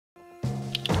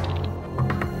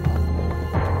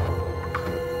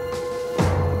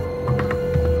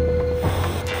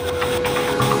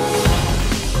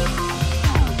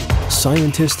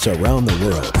scientists around the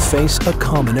world face a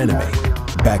common enemy: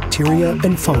 bacteria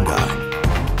and fungi.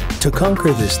 To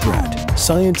conquer this threat,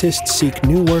 scientists seek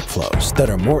new workflows that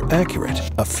are more accurate,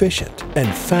 efficient,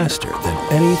 and faster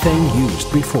than anything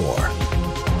used before.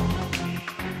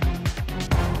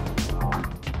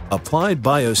 Applied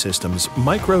Biosystems'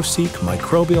 MicroSEQ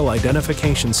microbial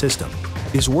identification system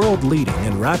is world-leading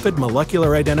in rapid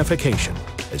molecular identification,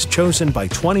 as chosen by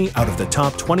 20 out of the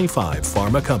top 25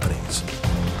 pharma companies.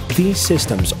 These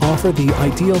systems offer the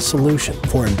ideal solution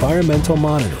for environmental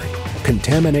monitoring,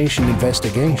 contamination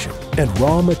investigation, and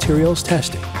raw materials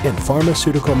testing in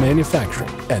pharmaceutical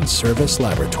manufacturing and service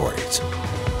laboratories.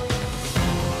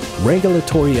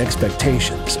 Regulatory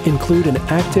expectations include an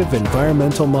active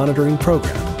environmental monitoring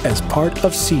program as part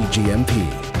of cGMP.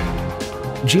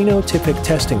 Genotypic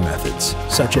testing methods,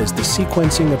 such as the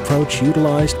sequencing approach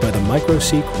utilized by the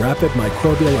MicroSEQ Rapid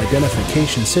Microbial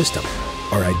Identification System,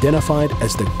 are identified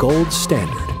as the gold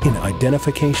standard in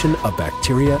identification of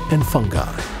bacteria and fungi.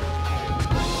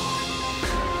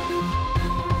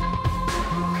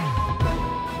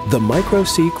 The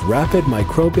MicroSEQ Rapid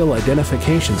Microbial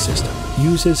Identification System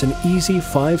uses an easy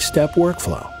 5-step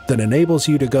workflow that enables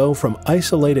you to go from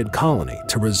isolated colony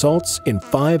to results in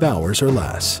 5 hours or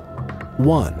less.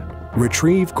 1.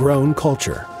 Retrieve grown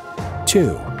culture.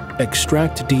 2.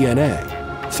 Extract DNA.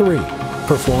 3.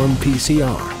 Perform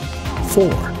PCR.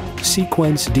 4.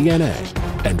 Sequence DNA.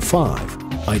 And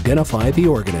 5. Identify the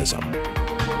organism.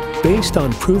 Based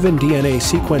on proven DNA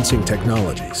sequencing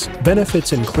technologies,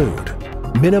 benefits include: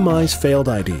 minimize failed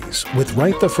IDs with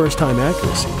right the first time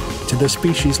accuracy to the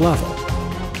species level,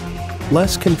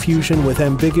 less confusion with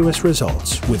ambiguous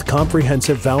results with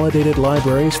comprehensive validated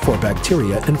libraries for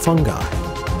bacteria and fungi,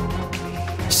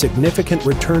 significant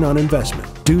return on investment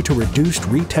due to reduced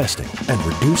retesting and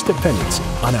reduced dependency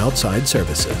on outside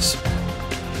services.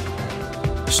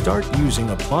 Start using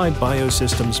Applied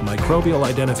Biosystems microbial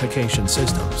identification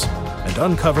systems and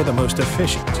uncover the most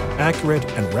efficient, accurate,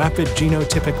 and rapid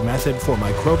genotypic method for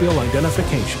microbial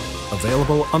identification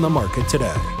available on the market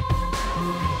today.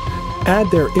 Add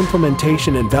their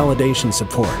implementation and validation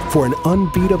support for an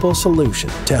unbeatable solution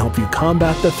to help you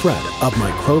combat the threat of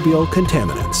microbial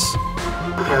contaminants.